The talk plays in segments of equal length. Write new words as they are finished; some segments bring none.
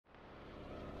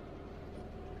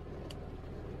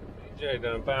PJ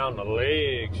done found the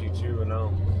leg she chewing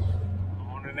on.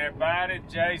 Morning everybody,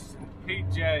 Jason,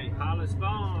 PJ, Hollis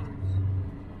Farms.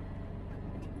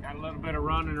 Got a little bit of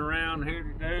running around here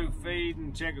to do, feed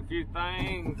and check a few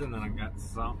things, and then I got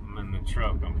something in the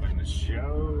truck I'm gonna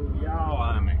show y'all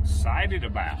I'm excited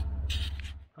about.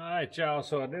 All right, y'all,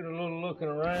 so I did a little looking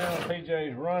around.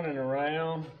 PJ's running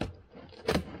around.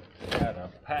 Got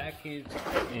a package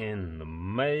in the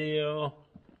mail.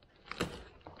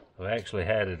 I actually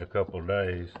had it a couple of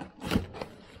days,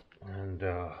 and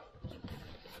or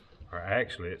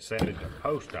actually it sent it to the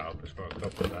post office for a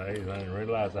couple of days. I didn't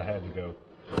realize I had to go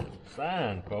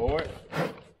sign for it,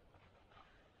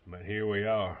 but here we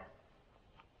are.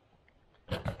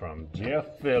 From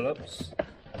Jeff Phillips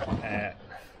at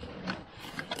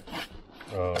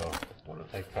what do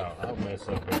they call it? I'll mess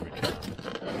up every time.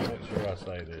 Make sure I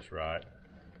say this right.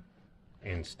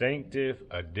 Instinctive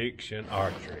Addiction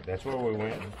Archery. That's where we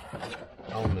went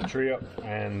on the trip,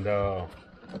 and got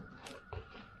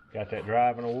that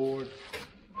driving award.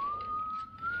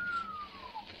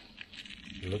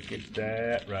 Look at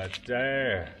that right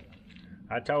there.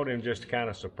 I told him just to kind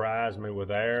of surprise me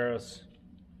with arrows.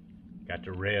 Got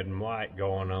the red and white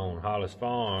going on. Hollis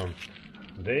Farms.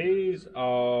 These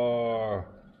are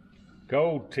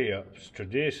gold tips,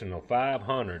 traditional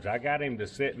 500s. I got him to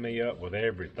set me up with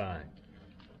everything.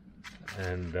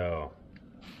 And got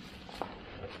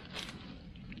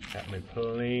me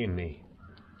plenty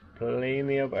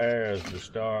of arrows to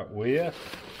start with.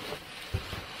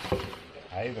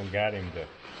 I even got him to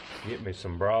get me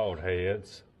some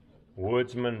broadheads,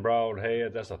 Woodsman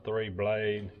broadheads. That's a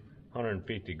 3-blade,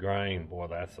 150 grain. Boy,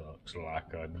 that looks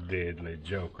like a deadly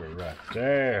joker right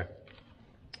there.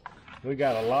 We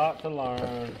got a lot to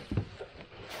learn,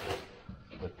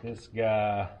 but this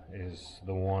guy is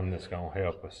the one that's gonna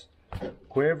help us.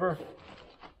 Quiver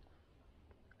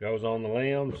goes on the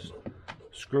limbs,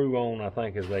 screw on, I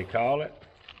think as they call it.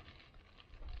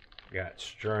 Got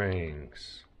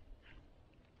strings,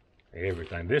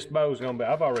 everything. This bow's gonna be,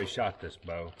 I've already shot this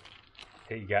bow.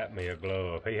 He got me a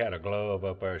glove. He had a glove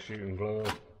up there, a shooting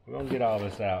glove. We're gonna get all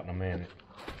this out in a minute.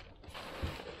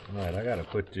 All right, I gotta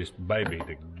put this baby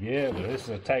together. This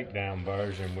is a takedown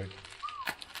version, which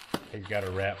he's got it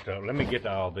wrapped up. Let me get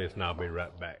to all this and I'll be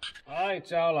right back. All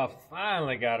right, y'all, I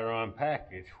finally got her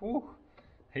unpackaged. Whew.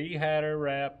 He had her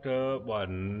wrapped up,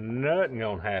 wasn't nothing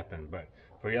gonna happen. But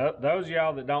for those of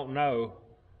y'all that don't know,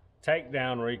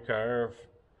 takedown recurve,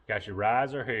 got your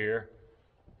riser here,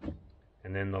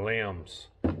 and then the limbs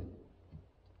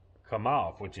come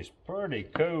off, which is pretty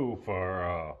cool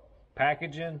for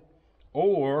packaging,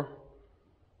 or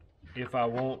if I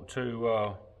want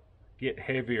to get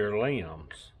heavier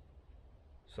limbs.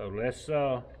 So let's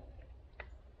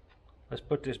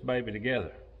put this baby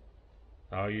together.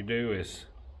 All you do is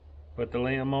put the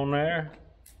limb on there,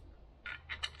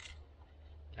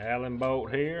 Allen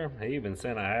bolt here. He even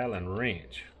sent an Allen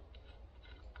wrench.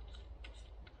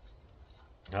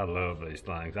 I love these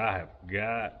things. I have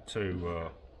got to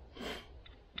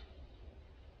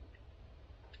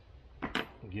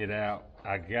get out.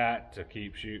 I got to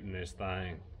keep shooting this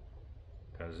thing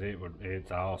because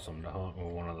it's awesome to hunt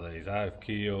with one of these. I've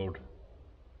killed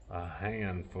a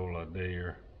handful of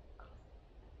deer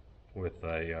with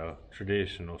a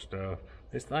traditional stuff.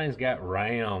 This thing's got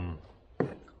ram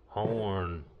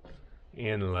horn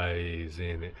inlays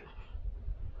in it.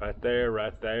 Right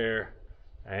there,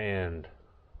 and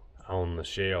on the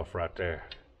shelf right there.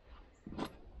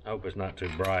 I hope it's not too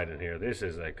bright in here. This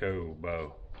is a cool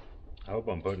bow. I hope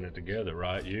I'm putting it together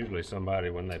right. Usually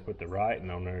somebody, when they put the writing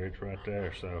on there, it's right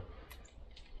there. So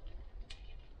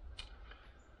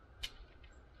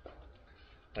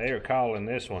they are calling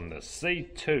this one the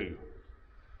C2.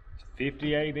 It's a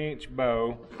 58-inch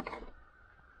bow,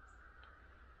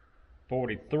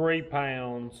 43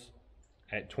 pounds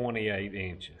at 28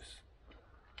 inches.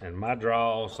 And my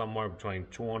draw is somewhere between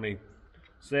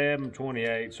 27,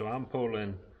 28, so I'm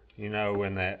pulling, you know,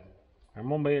 in that, I'm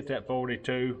gonna be at that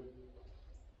 42,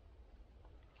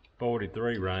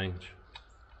 43 range.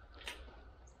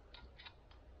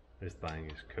 This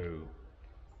thing is cool.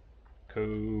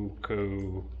 Cool.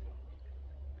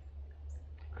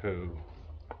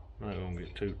 Not gonna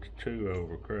get too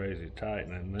over crazy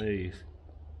tightening these.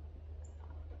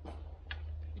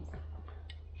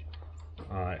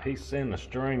 All right, he's sent a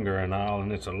stringer and all,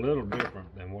 and it's a little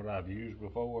different than what I've used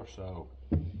before, so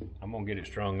I'm gonna get it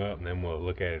strung up and then we'll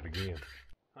look at it again.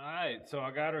 All right, so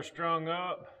I got her strung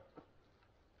up.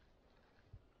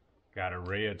 Got a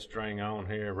red string on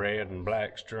here, red and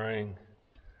black string.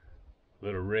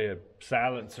 Little red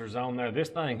silencers on there. This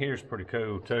thing here is pretty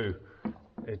cool too.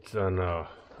 It's an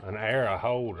an arrow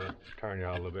holder. Turn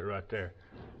y'all a little bit right there.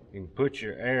 You can put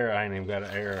your arrow, I ain't even got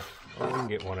an arrow. Oh, we can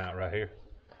get one out right here.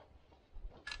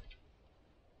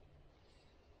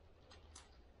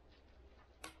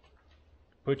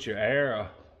 Put your arrow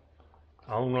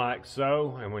on like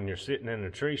so, and when you're sitting in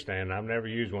a tree stand, I've never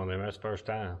used one of them, that's the first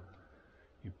time.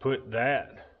 You put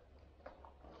that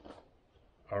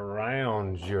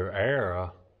around your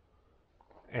arrow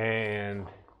and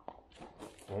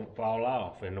won't fall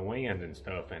off in the wind and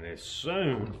stuff, and as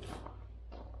soon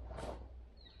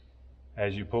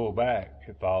as you pull back,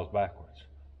 it falls backwards.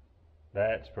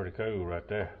 That's pretty cool right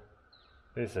there.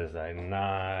 This is a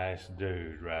nice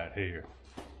dude right here.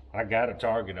 I got a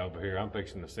target over here. I'm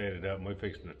fixing to set it up, and we're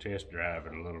fixing to test drive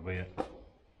it a little bit.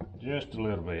 Just a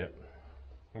little bit.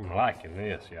 I'm liking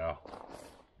this, y'all.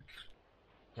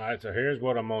 All right, so here's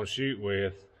what I'm gonna shoot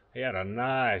with. He had a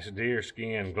nice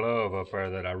deerskin glove up there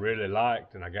that I really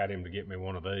liked, and I got him to get me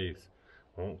one of these.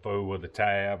 Won't fool with a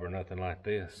tab or nothing like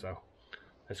this, so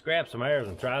let's grab some arrows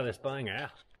and try this thing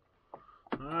out.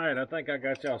 All right, I think I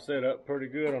got y'all set up pretty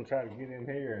good. I'm trying to get in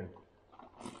here, and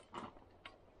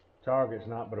target's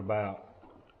not but about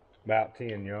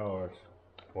 10 yards.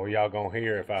 Well, y'all gonna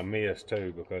hear if I miss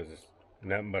too, because it's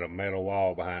nothing but a metal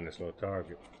wall behind this little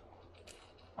target.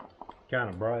 Kind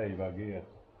of brave, I guess.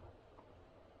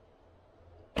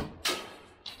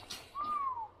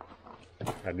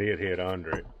 I did hit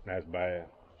under it. That's bad.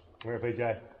 Come here,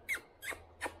 PJ.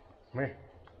 Come here.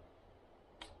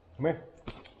 Come here.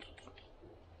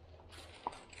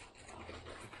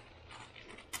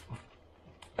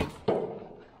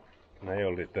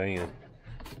 Nailed it then.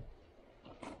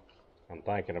 I'm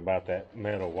thinking about that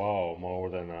metal wall more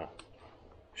than I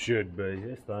should be.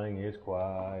 This thing is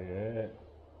quiet.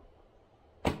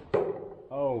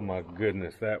 Oh my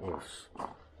goodness, that was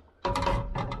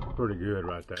pretty good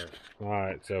right there. All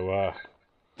right, so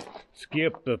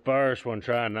skip the first one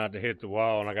trying not to hit the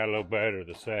wall, and I got a little better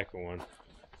the second one.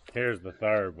 Here's the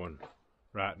third one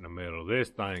right in the middle. This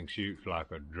thing shoots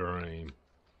like a dream.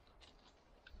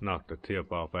 Knock the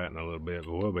tip off that in a little bit,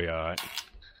 but we'll be all right.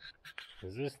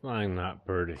 Is this thing not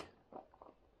pretty?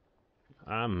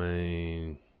 I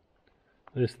mean,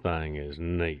 this thing is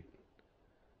neat.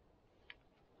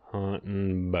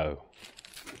 Hunting bow.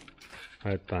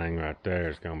 That thing right there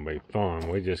is gonna be fun.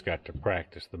 We just got to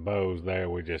practice the bows there.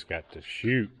 We just got to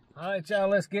shoot. All right, y'all,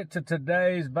 let's get to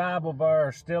today's Bible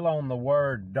verse. Still on the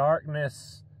word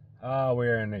darkness.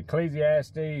 We're in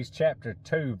Ecclesiastes chapter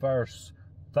 2, verse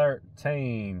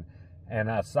 13. And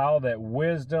I saw that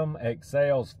wisdom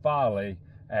excels folly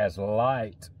as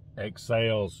light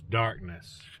excels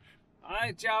darkness. All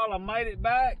right, y'all, I made it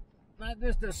back. Not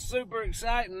just a super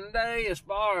exciting day as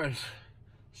far as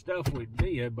stuff we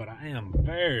did, but I am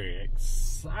very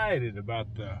excited about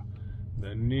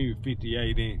the new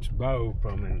 58-inch bow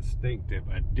from Instinctive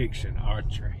Addiction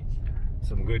Archery.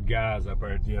 Some good guys up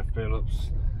there, Jeff Phillips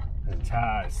and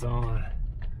Ty's son.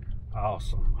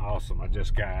 Awesome, awesome. I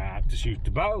just got out to shoot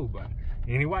the bow, but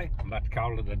anyway, I'm about to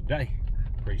call it a day.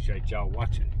 Appreciate y'all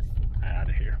watching. Out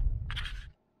of here.